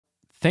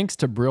Thanks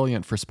to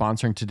Brilliant for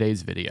sponsoring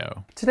today's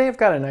video. Today I've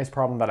got a nice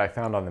problem that I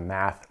found on the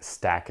Math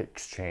Stack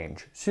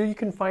Exchange, so you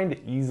can find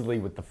it easily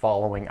with the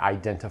following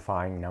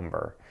identifying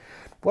number.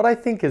 What I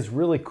think is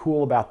really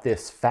cool about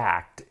this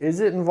fact is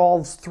it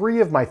involves three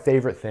of my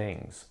favorite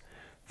things: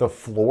 the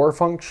floor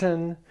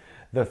function,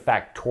 the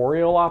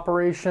factorial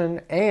operation,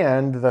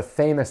 and the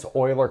famous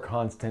Euler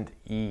constant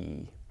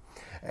E.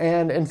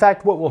 And in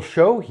fact, what we'll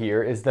show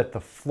here is that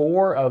the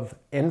floor of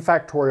n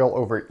factorial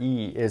over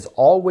e is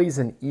always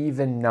an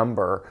even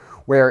number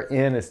where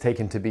n is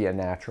taken to be a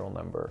natural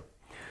number.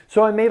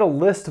 So I made a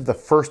list of the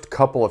first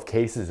couple of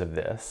cases of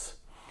this.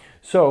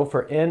 So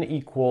for n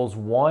equals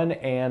 1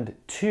 and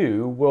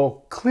 2,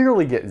 we'll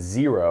clearly get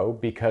 0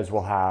 because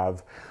we'll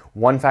have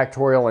 1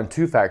 factorial and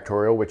 2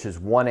 factorial, which is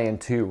 1 and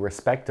 2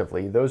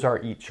 respectively. Those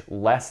are each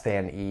less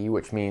than e,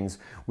 which means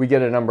we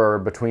get a number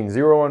between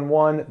 0 and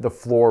 1, the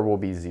floor will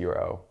be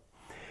 0.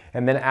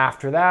 And then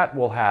after that,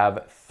 we'll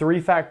have 3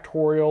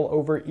 factorial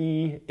over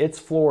e, its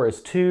floor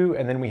is 2,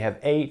 and then we have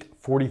 8,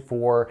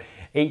 44,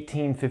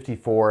 18,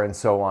 54, and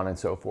so on and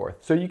so forth.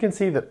 So you can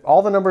see that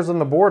all the numbers on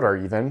the board are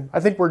even. I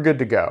think we're good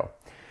to go.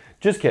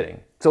 Just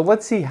kidding. So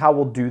let's see how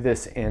we'll do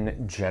this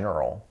in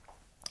general.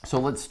 So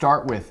let's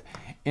start with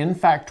n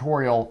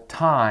factorial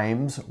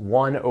times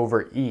 1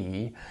 over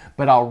e,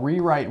 but I'll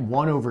rewrite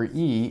 1 over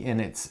e in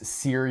its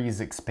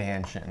series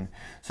expansion.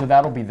 So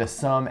that'll be the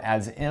sum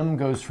as m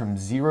goes from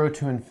 0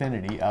 to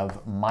infinity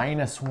of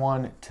minus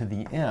 1 to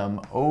the m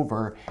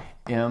over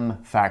m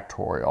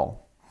factorial.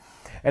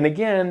 And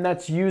again,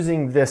 that's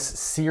using this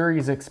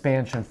series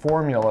expansion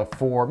formula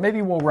for,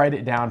 maybe we'll write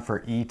it down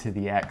for e to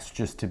the x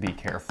just to be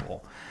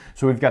careful.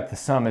 So we've got the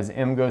sum as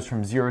m goes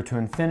from 0 to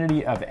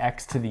infinity of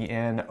x to the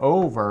n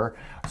over,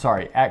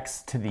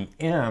 x to the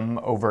m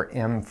over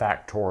m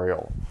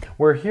factorial.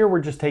 Where here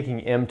we're just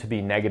taking m to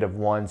be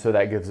 -1, so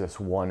that gives us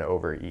 1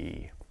 over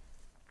e.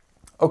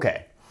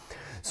 Okay,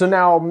 so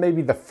now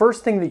maybe the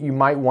first thing that you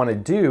might want to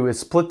do is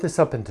split this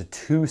up into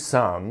two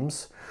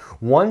sums.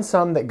 One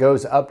sum that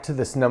goes up to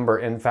this number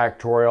n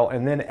factorial,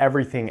 and then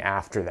everything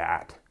after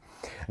that.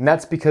 And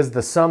that's because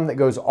the sum that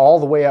goes all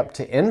the way up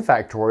to n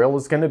factorial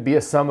is going to be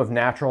a sum of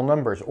natural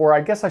numbers, or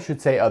I guess I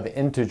should say of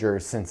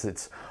integers since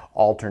it's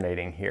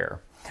alternating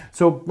here.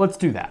 So let's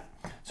do that.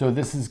 So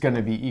this is going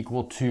to be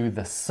equal to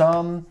the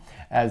sum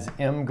as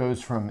m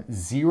goes from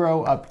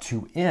 0 up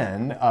to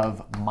n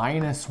of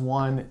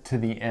 -1 to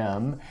the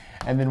m,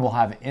 and then we'll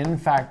have n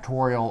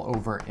factorial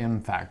over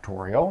m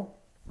factorial.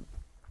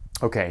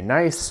 Okay,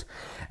 nice.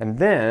 And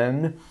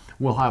then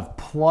we'll have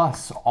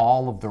plus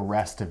all of the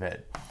rest of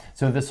it.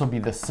 So this will be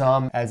the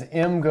sum as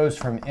m goes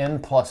from n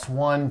plus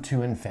 1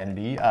 to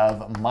infinity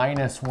of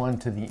 -1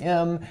 to the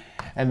m,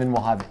 and then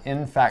we'll have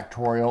n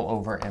factorial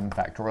over m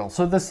factorial.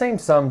 So the same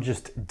sum,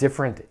 just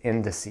different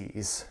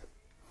indices.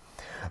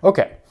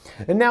 Okay,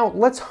 and now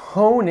let's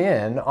hone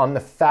in on the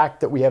fact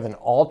that we have an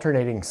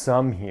alternating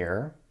sum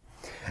here.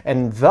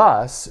 And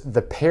thus,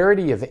 the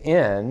parity of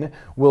n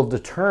will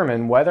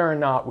determine whether or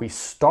not we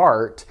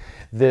start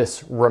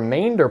this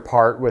remainder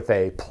part with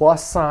a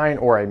plus sign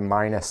or a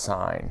minus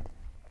sign.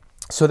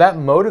 So that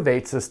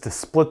motivates us to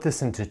split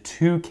this into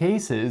two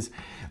cases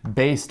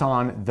based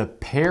on the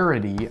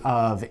parity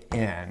of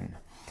n.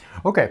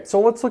 Okay, so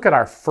let's look at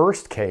our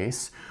first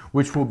case,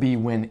 which will be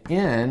when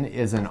n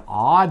is an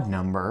odd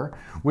number,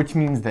 which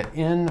means that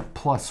n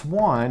plus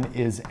 1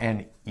 is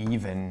an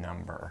even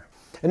number.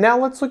 And now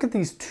let's look at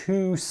these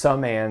two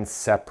summands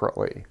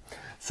separately.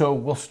 So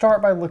we'll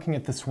start by looking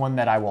at this one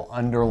that I will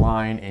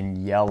underline in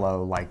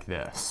yellow like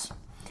this.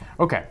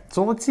 Okay,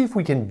 so let's see if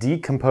we can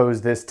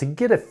decompose this to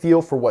get a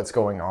feel for what's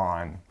going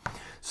on.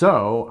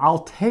 So I'll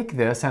take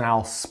this and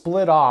I'll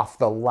split off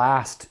the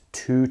last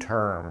two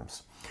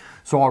terms.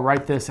 So I'll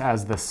write this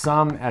as the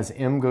sum as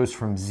m goes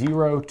from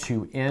 0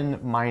 to n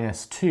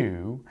minus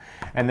 2,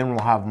 and then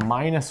we'll have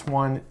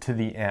 -1 to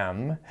the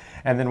m,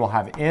 and then we'll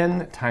have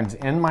n times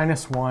n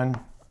minus 1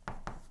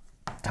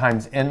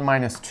 times n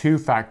minus 2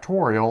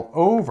 factorial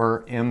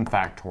over m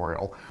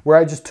factorial, where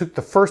I just took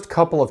the first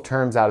couple of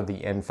terms out of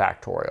the n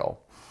factorial.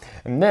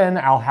 And then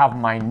I'll have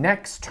my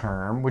next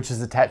term, which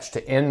is attached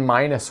to n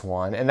minus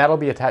 1, and that'll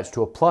be attached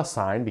to a plus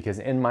sign because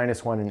n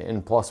minus 1 and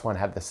n plus 1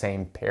 have the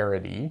same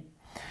parity.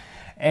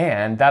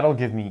 And that'll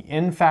give me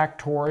n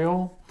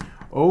factorial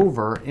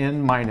over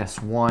n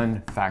minus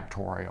 1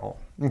 factorial.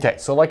 Okay,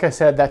 so like I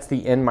said, that's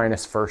the n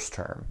minus first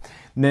term.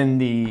 Then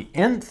the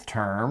nth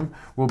term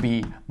will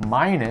be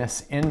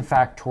minus n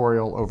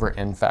factorial over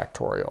n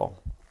factorial.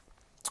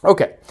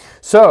 Okay,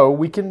 so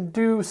we can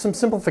do some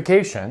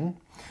simplification.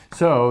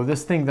 So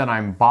this thing that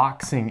I'm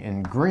boxing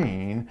in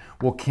green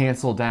will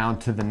cancel down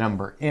to the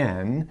number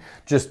n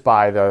just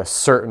by the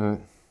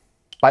standard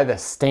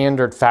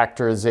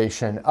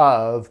factorization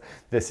of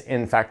this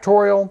n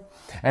factorial.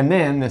 And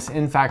then this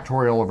n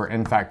factorial over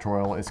n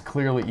factorial is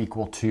clearly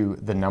equal to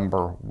the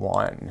number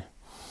 1.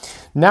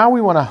 Now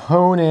we want to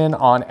hone in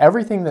on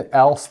everything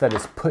else that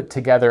is put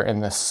together in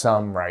the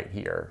sum right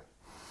here.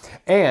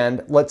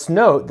 And let's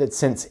note that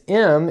since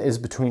m is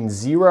between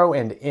 0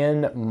 and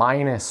n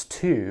minus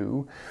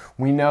 2,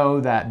 we know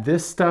that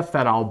this stuff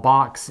that I'll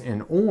box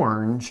in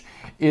orange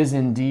is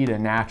indeed a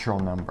natural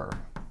number.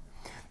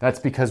 That's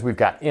because we've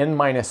got n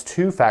minus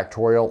 2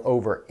 factorial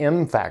over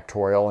m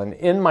factorial, and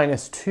n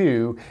minus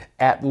 2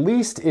 at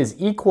least is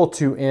equal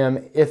to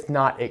m, if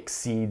not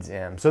exceeds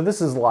m. So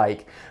this is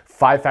like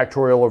 5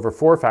 factorial over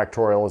 4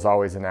 factorial is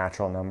always a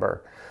natural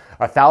number.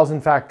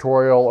 1,000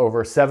 factorial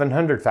over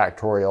 700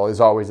 factorial is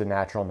always a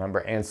natural number,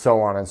 and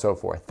so on and so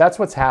forth. That's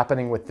what's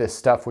happening with this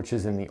stuff which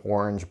is in the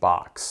orange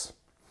box.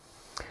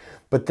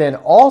 But then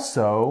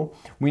also,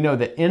 we know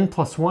that n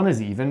plus 1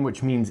 is even,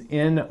 which means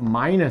n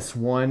minus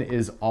 1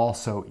 is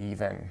also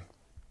even.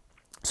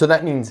 So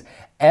that means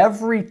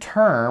every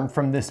term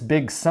from this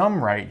big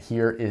sum right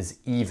here is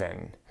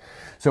even.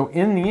 So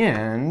in the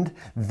end,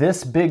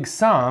 this big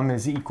sum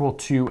is equal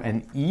to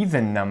an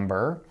even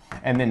number,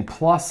 and then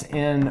plus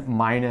n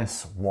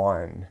minus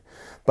 1.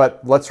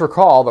 But let's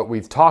recall that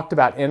we've talked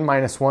about n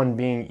minus 1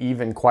 being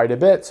even quite a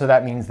bit, so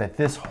that means that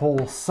this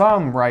whole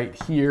sum right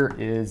here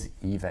is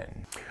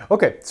even.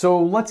 Okay,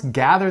 so let's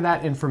gather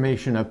that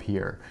information up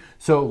here.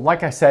 So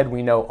like I said,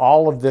 we know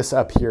all of this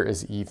up here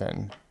is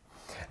even.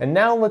 And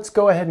now let's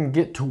go ahead and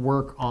get to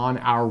work on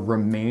our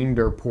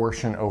remainder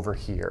portion over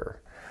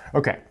here.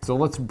 Okay, so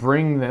let's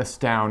bring this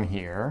down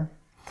here.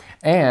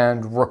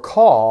 And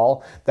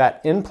recall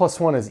that n plus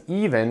 1 is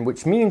even,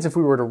 which means if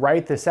we were to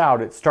write this out,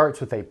 it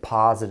starts with a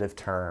positive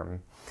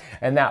term.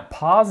 And that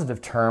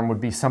positive term would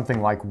be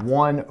something like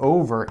 1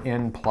 over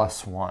n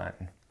plus 1.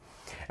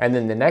 And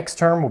then the next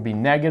term will be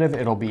negative.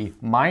 It'll be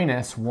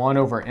minus 1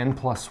 over n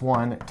plus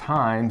 1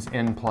 times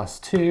n plus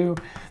 2.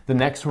 The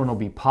next one will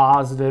be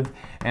positive,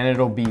 and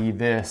it'll be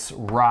this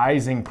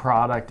rising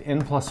product,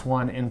 n plus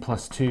 1, n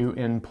plus 2,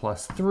 n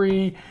plus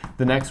 3.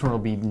 The next one will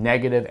be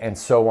negative, and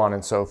so on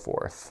and so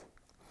forth.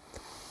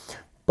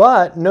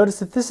 But notice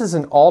that this is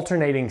an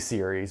alternating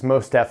series,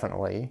 most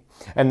definitely,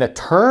 and the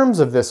terms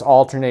of this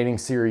alternating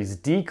series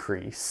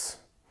decrease.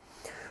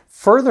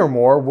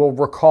 Furthermore, we'll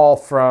recall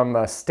from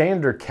a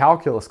standard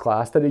calculus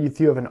class that if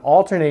you have an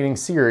alternating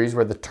series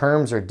where the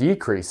terms are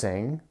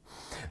decreasing,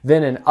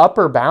 then an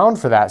upper bound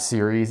for that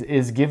series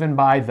is given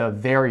by the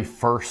very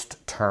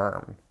first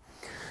term.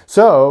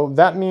 So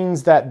that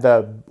means that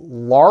the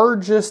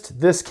largest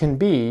this can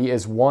be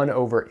is 1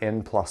 over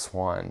n plus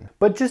 1.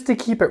 But just to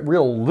keep it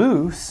real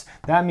loose,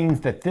 that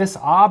means that this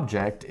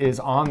object is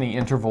on the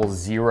interval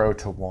 0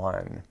 to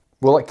 1.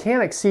 Well, it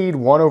can't exceed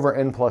 1 over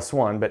n plus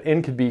 1, but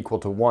n could be equal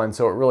to 1,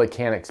 so it really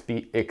can't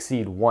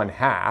exceed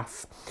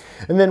 1/2.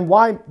 And then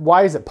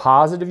why is it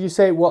positive, you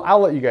say? Well, I'll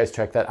let you guys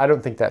check that. I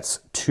don't think that's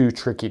too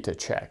tricky to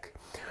check.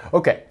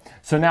 Okay,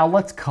 so now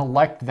let's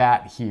collect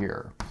that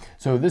here.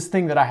 So this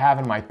thing that I have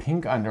in my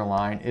pink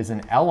underline is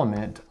an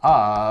element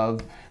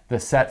of the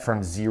set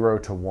from 0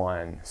 to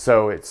 1.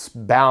 So it's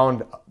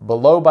bound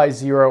below by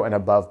 0 and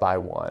above by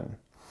 1.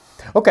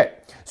 Okay,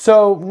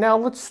 so now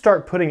let's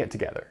start putting it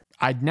together.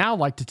 I'd now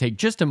like to take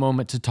just a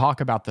moment to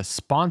talk about the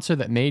sponsor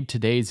that made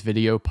today's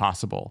video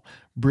possible,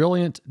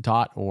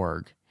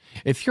 Brilliant.org.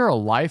 If you're a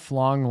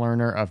lifelong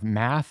learner of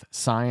math,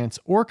 science,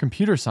 or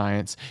computer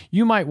science,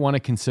 you might want to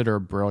consider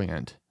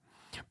Brilliant.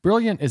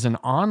 Brilliant is an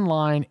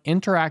online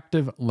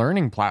interactive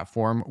learning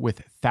platform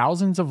with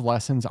thousands of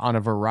lessons on a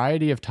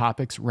variety of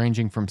topics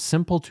ranging from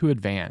simple to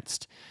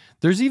advanced.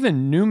 There's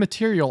even new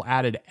material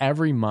added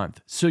every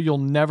month, so you'll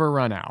never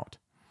run out.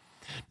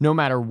 No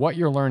matter what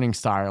your learning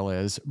style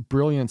is,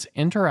 Brilliant's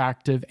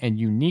interactive and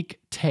unique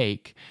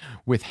take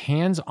with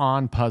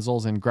hands-on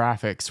puzzles and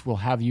graphics will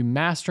have you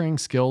mastering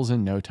skills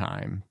in no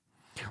time.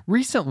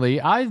 Recently,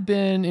 I've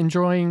been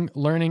enjoying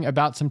learning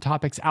about some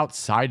topics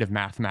outside of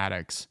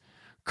mathematics.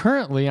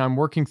 Currently, I'm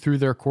working through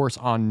their course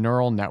on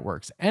neural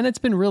networks, and it's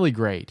been really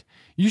great.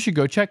 You should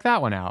go check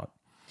that one out.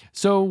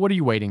 So what are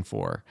you waiting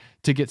for?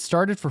 To get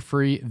started for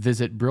free,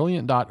 visit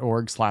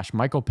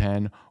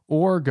brilliant.org/MichaelPenn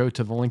or go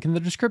to the link in the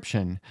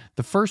description.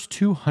 The first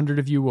 200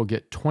 of you will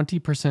get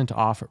 20%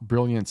 off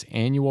Brilliant's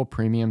annual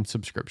premium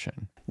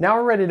subscription. Now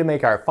we're ready to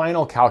make our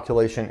final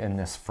calculation in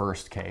this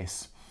first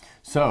case.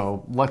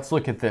 So let's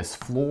look at this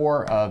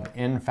floor of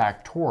n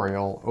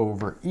factorial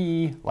over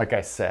e, like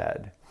I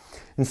said.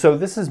 And so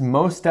this is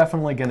most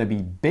definitely going to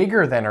be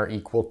bigger than or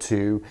equal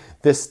to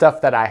this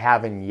stuff that I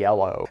have in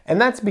yellow. And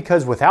that's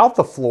because without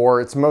the floor,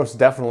 it's most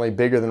definitely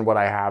bigger than what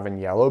I have in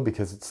yellow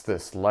because it's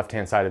this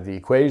left-hand side of the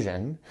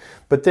equation.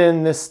 But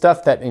then this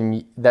stuff that's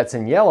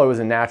in yellow is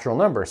a natural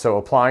number, so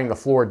applying the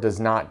floor does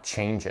not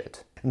change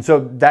it. And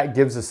so that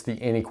gives us the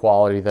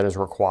inequality that is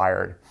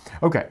required.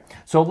 Okay,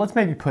 so let's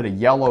maybe put a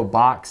yellow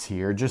box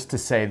here just to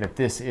say that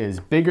this is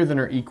bigger than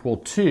or equal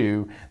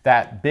to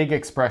that big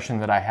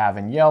expression that I have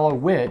in yellow,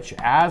 which,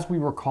 as we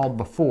recalled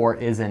before,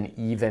 is an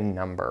even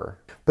number.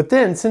 But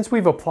then, since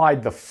we've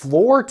applied the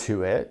floor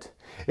to it,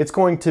 it's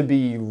going to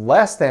be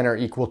less than or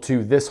equal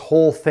to this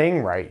whole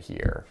thing right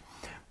here.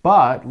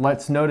 But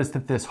let's notice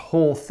that this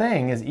whole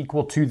thing is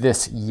equal to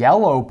this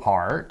yellow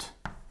part,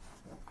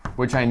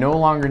 which I no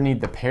longer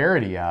need the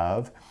parity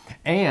of,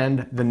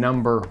 and the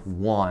number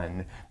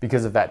 1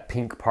 because of that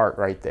pink part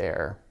right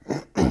there.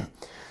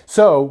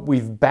 So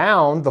we've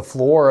bound the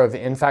floor of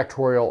n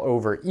factorial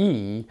over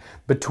e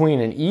between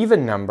an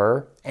even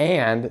number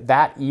and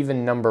that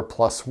even number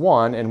plus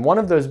 1, and one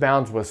of those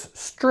bounds was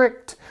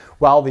strict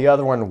while the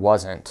other one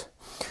wasn't.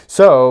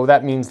 So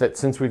that means that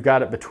since we've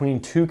got it between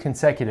two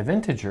consecutive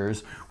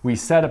integers, we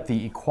set up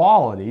the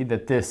equality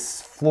that this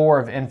floor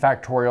of n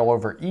factorial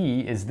over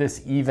e is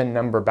this even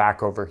number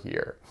back over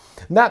here.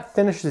 And that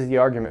finishes the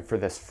argument for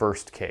this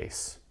first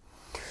case.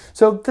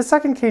 So the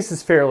second case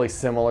is fairly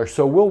similar,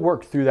 so we'll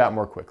work through that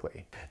more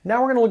quickly. Now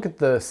we're going to look at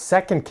the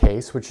second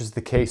case, which is the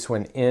case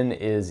when n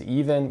is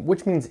even,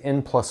 which means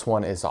n plus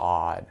 1 is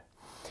odd.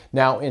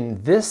 Now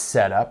in this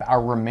setup,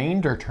 our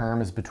remainder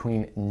term is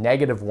between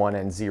 -1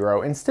 and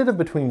 0 instead of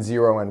between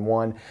 0 and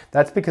 1.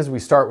 That's because we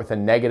start with a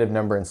negative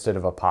number instead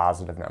of a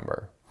positive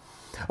number.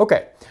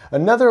 Okay,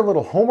 another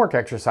little homework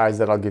exercise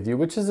that I'll give you,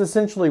 which is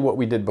essentially what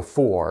we did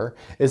before,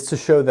 is to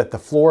show that the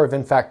floor of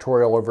n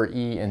factorial over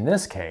e in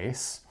this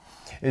case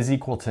is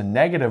equal to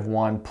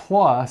 -1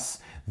 plus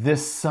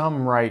this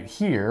sum right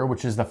here,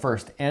 which is the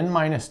first n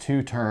minus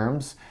 2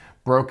 terms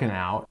broken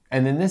out.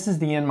 And then this is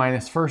the n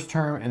minus first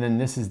term, and then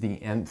this is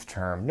the nth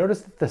term. Notice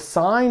that the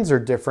signs are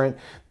different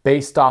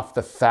based off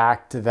the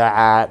fact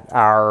that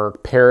our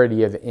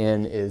parity of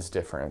n is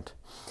different.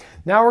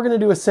 Now we're going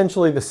to do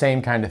essentially the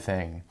same kind of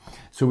thing.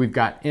 So we've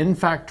got n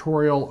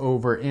factorial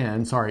over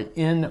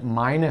n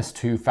minus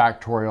 2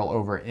 factorial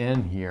over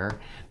n here.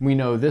 We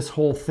know this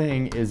whole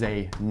thing is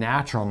a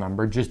natural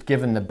number, just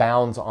given the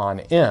bounds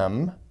on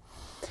m.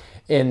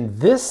 In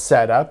this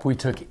setup, we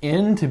took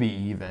n to be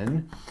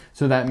even,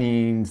 so that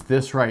means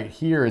this right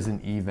here is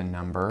an even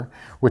number,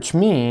 which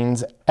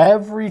means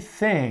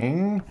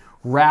everything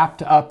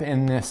wrapped up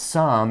in this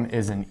sum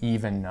is an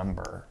even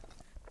number.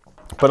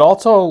 But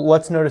also,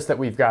 let's notice that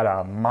we've got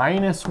a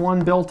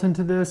 -1 built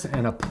into this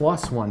and a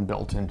 +1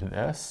 built into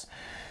this.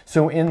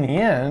 So in the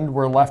end,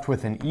 we're left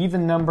with an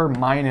even number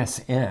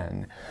minus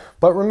n.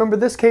 But remember,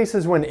 this case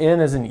is when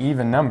n is an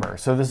even number.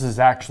 So this is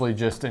actually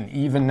just an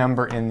even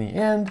number in the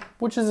end,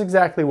 which is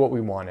exactly what we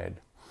wanted.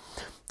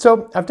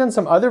 So I've done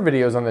some other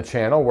videos on the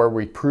channel where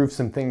we prove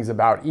some things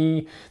about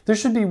e. There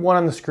should be one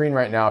on the screen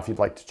right now if you'd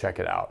like to check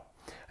it out.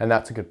 And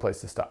that's a good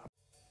place to stop.